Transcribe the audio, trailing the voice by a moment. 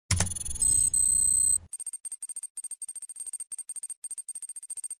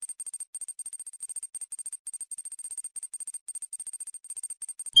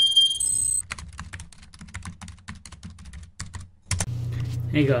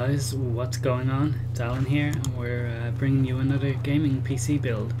Hey guys, what's going on? It's Alan here, and we're bringing you another gaming PC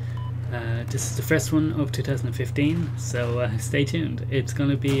build. This is the first one of 2015, so stay tuned. It's going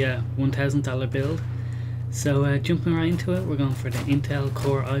to be a $1,000 build. So jumping right into it, we're going for the Intel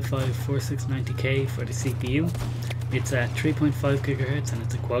Core i5-4690K for the CPU. It's at 3.5 GHz and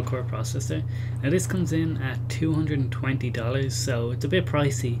it's a quad-core processor. Now this comes in at $220, so it's a bit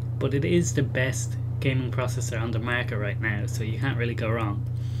pricey, but it is the best gaming processor on the market right now, so you can't really go wrong.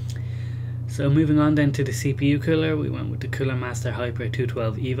 So moving on then to the CPU cooler, we went with the Cooler Master Hyper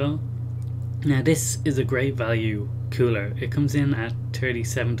 212 Evo. Now this is a great value cooler. It comes in at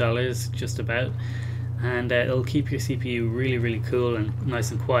 $37 just about, and it'll keep your CPU really cool and nice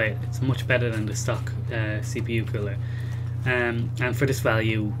and quiet. It's much better than the stock CPU cooler, and for this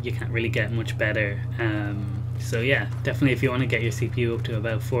value you can't really get much better. So yeah, definitely if you want to get your CPU up to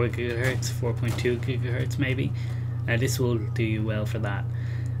about 4 GHz, 4.2 GHz maybe, this will do you well for that.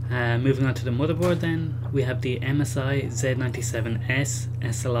 Moving on to the motherboard then, we have the MSI Z97S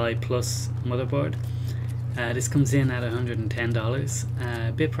SLI Plus motherboard. This comes in at $110,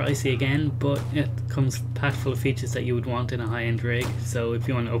 a bit pricey again, but it comes packed full of features that you would want in a high-end rig, so if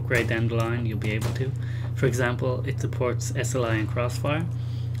you want to upgrade down the line you'll be able to. For example, it supports SLI and Crossfire,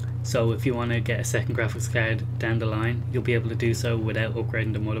 so if you want to get a second graphics card down the line you'll be able to do so without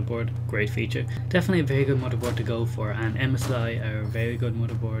upgrading the motherboard. Great feature. Definitely a very good motherboard to go for, and MSI are a very good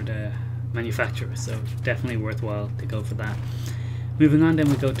motherboard manufacturer, so definitely worthwhile to go for that. Moving on then,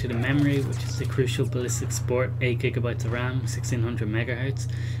 we go to the memory, which is the Crucial Ballistix Sport, 8GB of RAM, 1600 MHz.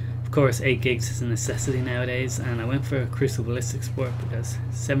 Of course 8 gigs is a necessity nowadays, and I went for a Crucial Ballistix Sport because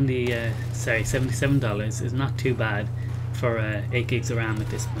 $77 is not too bad for 8 gigs of RAM at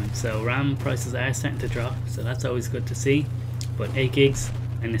this point. So RAM prices are starting to drop, so that's always good to see, but 8 gigs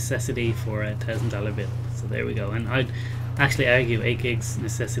a necessity for a $1,000 build. So there we go, and I'd actually argue 8 gigs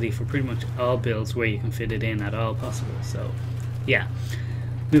necessity for pretty much all builds where you can fit it in at all possible. So yeah.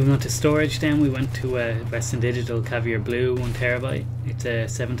 Moving on to storage then, we went to Western Digital Caviar Blue 1TB. It's a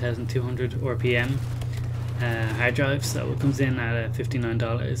 7200 RPM hard drive, so it comes in at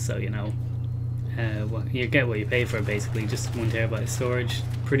 $59, so you know, you get what you pay for basically. Just 1TB storage,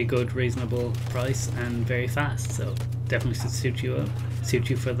 pretty good, reasonable price, and very fast, so definitely should suit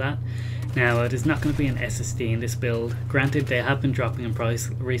you for that. Now it is not going to be an SSD in this build. Granted, they have been dropping in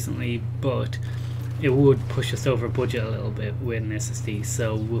price recently, but it would push us over budget a little bit with an SSD,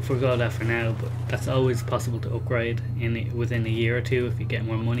 so we'll forgo that for now, but that's always possible to upgrade within a year or two if you get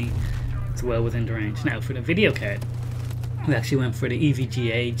more money. It's well within the range. Now for the video card, we actually went for the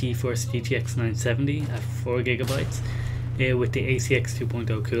EVGA GeForce GTX 970 at 4GB with the ACX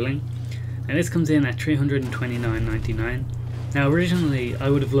 2.0 cooling, and this comes in at $329.99. Now originally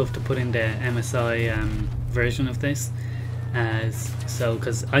I would have loved to put in the MSI version of this,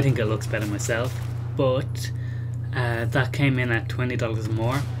 because I think it looks better myself, but that came in at $20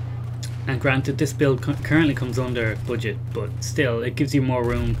 more. And granted, this build currently comes under budget, but still it gives you more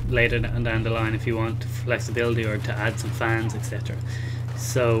room later down the line if you want flexibility or to add some fans, etc.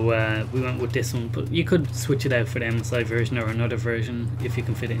 So we went with this one, but you could switch it out for the MSI version or another version if you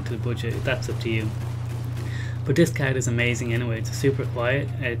can fit it into the budget. That's up to you. But this card is amazing anyway. It's super quiet,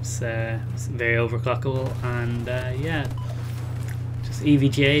 it's very overclockable, and yeah, just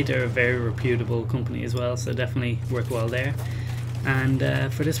EVGA, they're a very reputable company as well, so definitely worthwhile there. And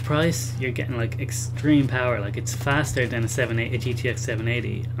for this price you're getting like extreme power. Like, it's faster than a GTX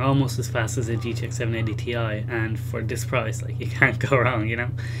 780, almost as fast as a GTX 780 Ti, and for this price, like, you can't go wrong, you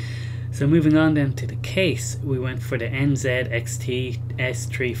know. So moving on then to the case, we went for the NZXT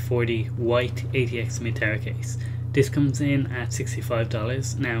S340 white ATX mid-tower case. This comes in at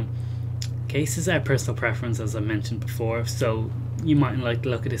 $65. Now, cases are personal preference, as I mentioned before, so you mightn't like the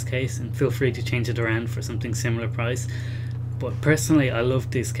look of this case and feel free to change it around for something similar price. But personally, I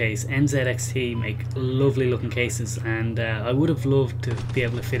love this case. NZXT make lovely looking cases, and I would have loved to be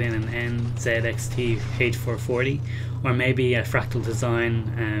able to fit in an NZXT H440 or maybe a Fractal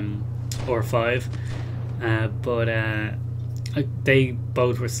Design or 5, but they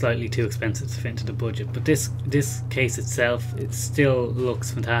both were slightly too expensive to fit into the budget. But this case itself, it still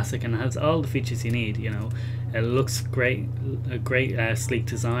looks fantastic and has all the features you need. You know, it looks great, a great sleek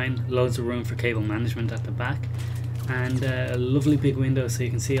design, loads of room for cable management at the back, and a lovely big window so you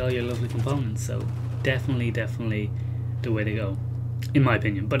can see all your lovely components. So definitely the way to go, in my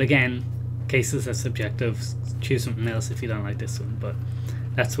opinion. But again, cases are subjective. Choose something else if you don't like this one, but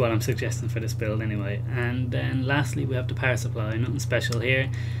that's what I'm suggesting for this build anyway. And then lastly, we have the power supply. Nothing special here,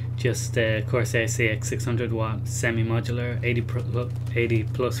 just Corsair CX 600 watt semi-modular, 80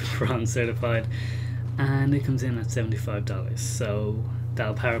 plus bronze certified, and it comes in at $75. So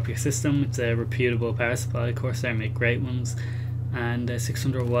that'll power up your system. It's a reputable power supply. Corsair make great ones, and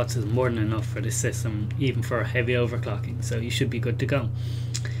 600 watts is more than enough for this system, even for heavy overclocking, so you should be good to go.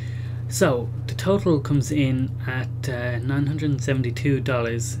 So the total comes in at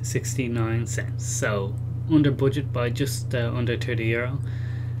 $972.69, so under budget by just under €30,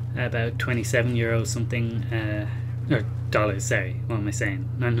 about 27 euro something, or dollars, sorry, what am I saying,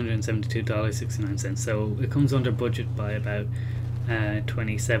 $972.69, so it comes under budget by about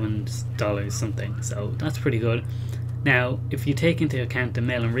 $27 something, so that's pretty good. Now if you take into account the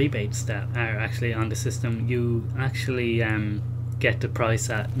mail and rebates that are actually on the system, you actually get the price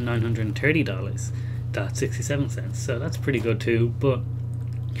at $930.67, so that's pretty good too. But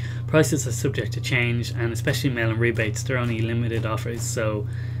prices are subject to change, and especially mail and rebates, they're only limited offers, so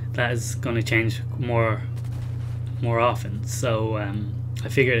that is going to change more often. So I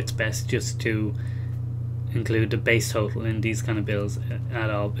figured it's best just to include the base total in these kind of bills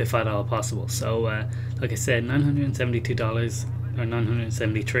at all, if at all possible. So like I said, $972 or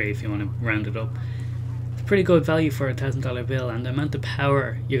 $973 if you want to round it up. It's pretty good value for a $1,000 bill, and the amount of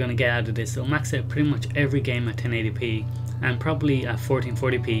power you're going to get out of this, it'll max out pretty much every game at 1080p, and probably at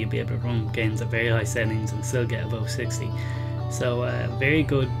 1440p you'll be able to run games at very high settings and still get above 60. So very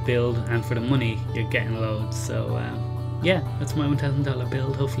good build, and for the money you're getting loads. So yeah, that's my $1,000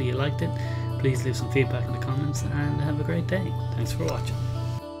 build. Hopefully you liked it. Please leave some feedback in the comments, and have a great day. Thanks for watching.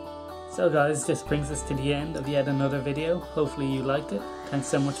 So guys, this brings us to the end of yet another video. Hopefully you liked it. Thanks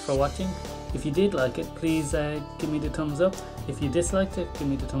so much for watching. If you did like it, please give me the thumbs up. If you disliked it, give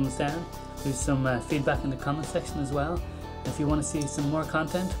me the thumbs down. Leave some feedback in the comment section as well. If you want to see some more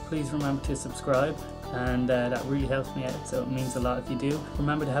content, please remember to subscribe, and that really helps me out, so it means a lot if you do.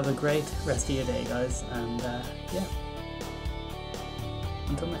 Remember to have a great rest of your day, guys, and yeah,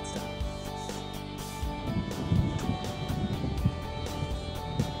 until next time.